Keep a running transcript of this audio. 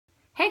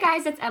Hey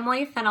guys, it's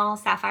Emily Fennell,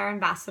 Sapphire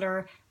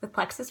Ambassador with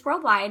Plexus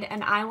Worldwide,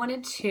 and I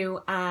wanted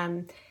to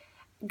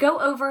go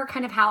over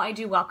kind of how I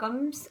do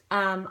welcomes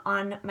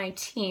on my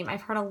team.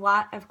 I've heard a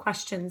lot of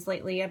questions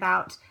lately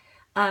about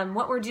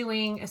what we're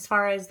doing as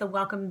far as the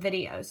welcome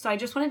videos. So I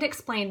just wanted to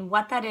explain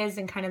what that is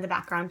and kind of the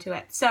background to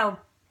it. So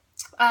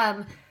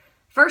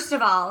first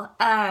of all,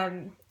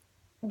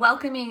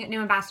 welcoming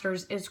new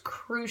ambassadors is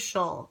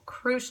crucial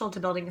to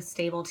building a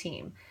stable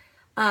team.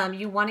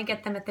 You want to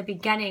get them at the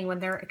beginning when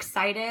they're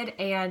excited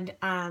and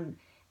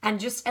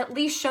just at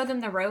least show them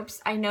the ropes.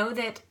 I know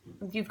that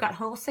you've got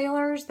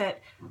wholesalers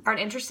that aren't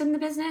interested in the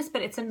business,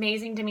 but it's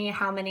amazing to me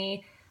how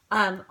many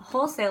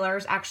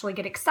wholesalers actually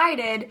get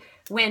excited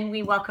when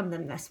we welcome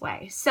them this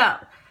way. So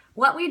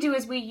what we do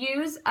is we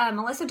use,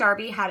 Melissa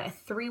Darby had a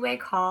 3-way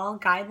call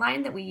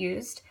guideline that we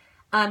used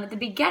at the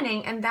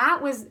beginning, and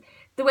that was,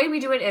 the way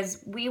we do it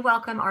is we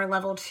welcome our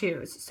level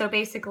 2s. So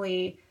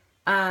basically,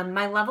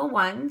 my level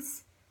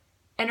 1s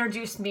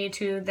introduced me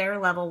to their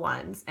level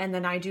 1s, and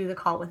then I do the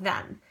call with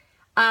them.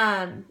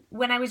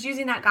 When I was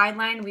using that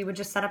guideline, we would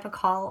just set up a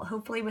call,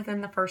 hopefully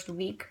within the first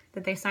week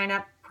that they sign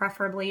up,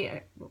 preferably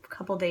a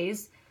couple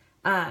days.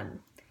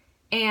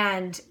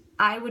 And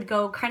I would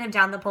go kind of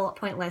down the bullet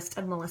point list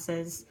of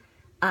Melissa's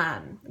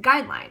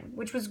guideline,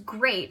 which was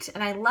great,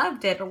 and I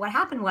loved it. But what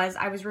happened was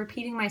I was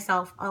repeating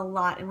myself a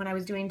lot, and when I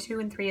was doing 2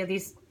 and 3 of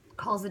these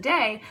calls a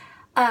day,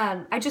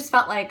 I just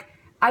felt like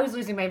I was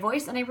losing my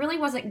voice, and I really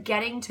wasn't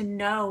getting to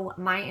know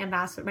my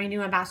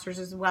new ambassadors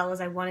as well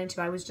as I wanted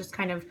to. I was just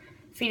kind of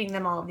feeding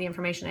them all of the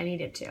information I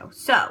needed to.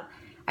 So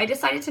I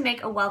decided to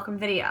make a welcome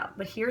video,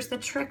 but here's the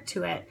trick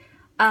to it.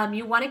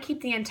 You want to keep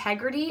the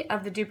integrity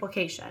of the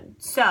duplication.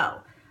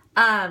 So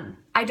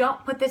I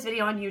don't put this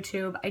video on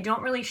YouTube. I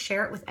don't really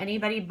share it with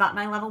anybody but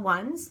my level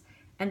 1s,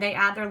 and they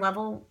add their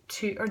level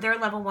 2 or their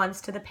level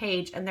 1s to the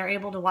page, and they're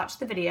able to watch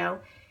the video.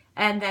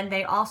 And then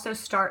they also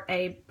start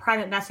a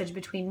private message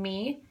between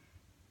me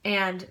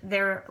and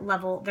their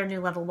new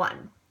level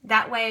 1.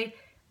 That way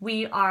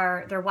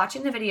they're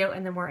watching the video,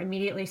 and then we're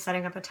immediately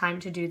setting up a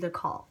time to do the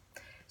call.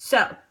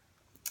 So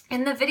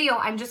in the video,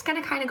 I'm just going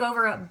to kind of go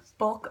over a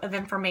bulk of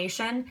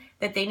information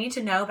that they need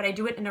to know, but I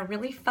do it in a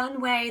really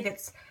fun way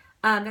that's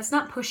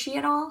not pushy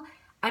at all.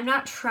 I'm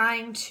not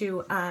trying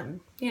to,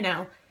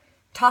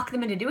 talk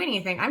them into doing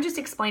anything. I'm just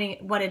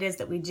explaining what it is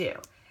that we do.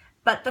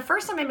 But the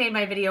first time I made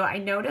my video, I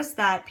noticed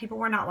that people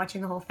were not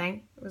watching the whole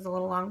thing. It was a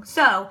little long.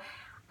 So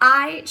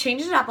I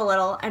changed it up a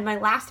little, and my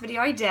last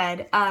video I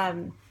did,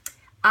 I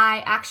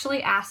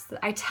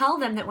tell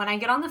them that when I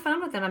get on the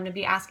phone with them, I'm going to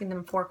be asking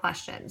them 4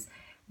 questions.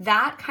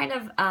 That kind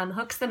of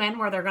hooks them in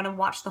where they're going to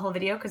watch the whole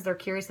video because they're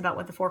curious about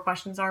what the 4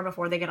 questions are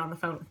before they get on the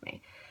phone with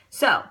me.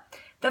 So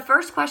the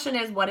first question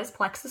is, what is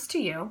Plexus to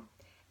you?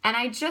 And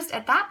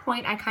at that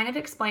point, I kind of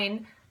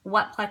explain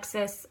what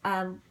Plexus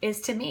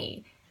is to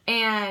me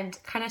and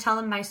kind of tell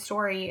them my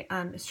story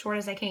as short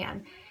as I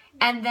can.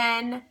 And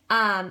then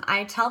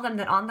I tell them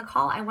that on the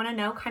call, I want to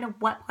know kind of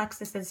what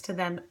Plexus is to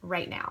them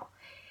right now.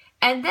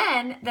 And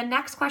then the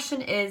next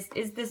question is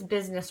this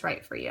business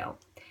right for you?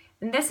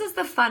 And this is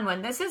the fun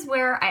one. This is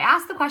where I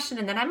ask the question,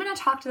 and then I'm going to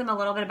talk to them a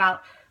little bit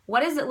about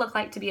what does it look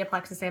like to be a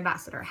Plexus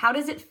ambassador? How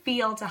does it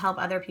feel to help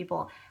other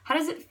people? How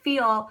does it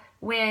feel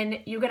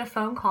when you get a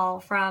phone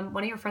call from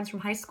one of your friends from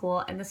high school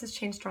and this has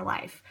changed her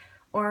life?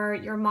 Or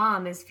your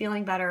mom is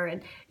feeling better.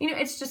 And,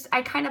 it's just,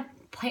 I kind of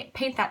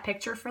paint that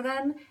picture for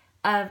them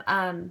of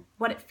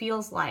what it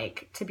feels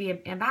like to be an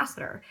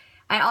ambassador.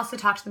 I also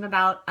talk to them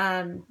about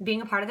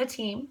being a part of the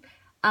team,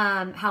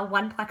 how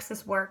One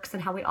Plexus works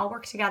and how we all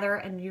work together,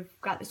 and you've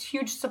got this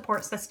huge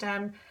support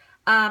system.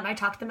 I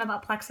talk to them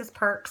about Plexus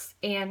perks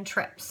and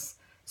trips.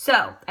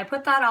 So I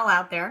put that all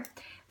out there.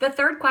 The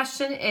third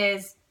question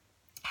is,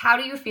 how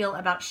do you feel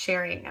about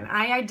sharing? And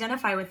I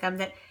identify with them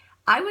that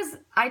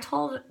I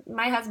told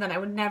my husband I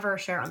would never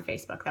share on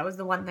Facebook. That was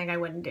the one thing I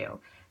wouldn't do.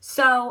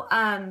 So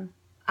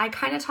I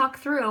kind of talk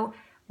through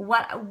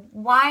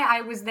why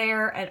I was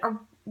there, or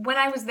when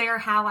I was there,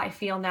 how I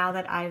feel now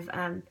that I've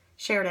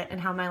shared it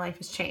and how my life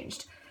has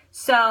changed.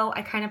 So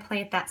I kind of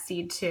plant that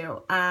seed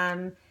too.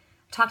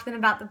 Talk to them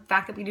about the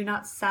fact that we do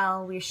not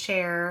sell, we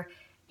share,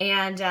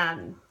 and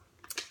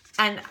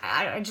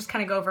I just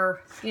kind of go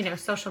over,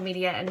 social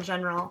media in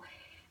general.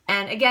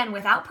 And again,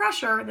 without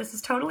pressure, this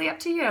is totally up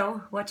to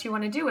you what you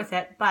want to do with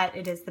it, but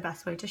it is the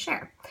best way to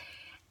share.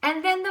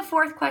 And then the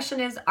fourth question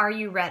is, are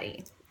you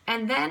ready?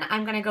 And then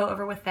I'm going to go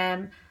over with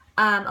them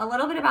a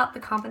little bit about the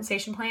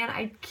compensation plan.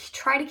 I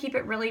try to keep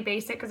it really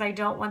basic because I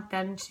don't want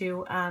them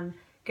to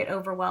get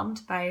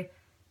overwhelmed by,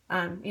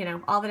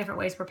 all the different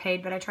ways we're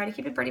paid, but I try to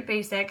keep it pretty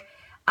basic.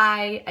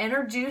 I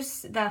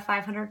introduce the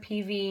 500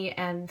 PV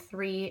and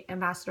 3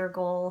 ambassador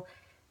goal,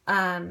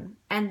 and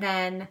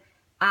then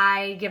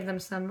I give them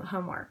some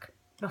homework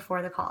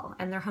before the call.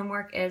 And their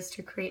homework is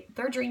to create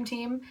their dream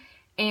team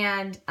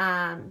and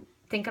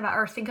think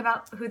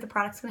about who the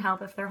products can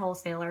help if they're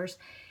wholesalers.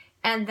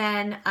 And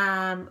then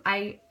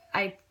I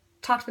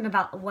talk to them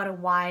about what a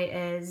why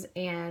is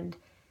and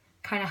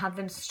kind of have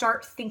them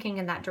start thinking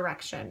in that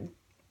direction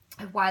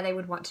of why they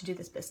would want to do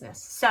this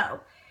business. So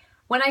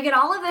When I get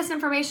all of this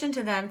information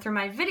to them through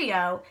my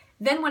video,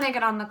 then when I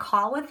get on the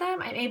call with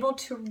them, I'm able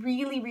to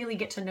really, really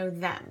get to know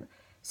them.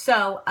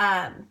 So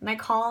my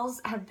calls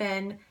have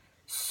been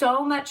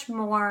so much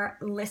more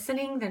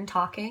listening than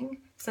talking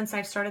since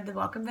I've started the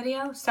welcome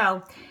video.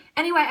 So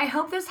anyway, I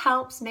hope this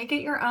helps. Make it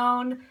your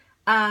own,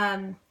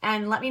 and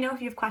let me know if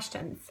you have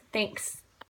questions. Thanks.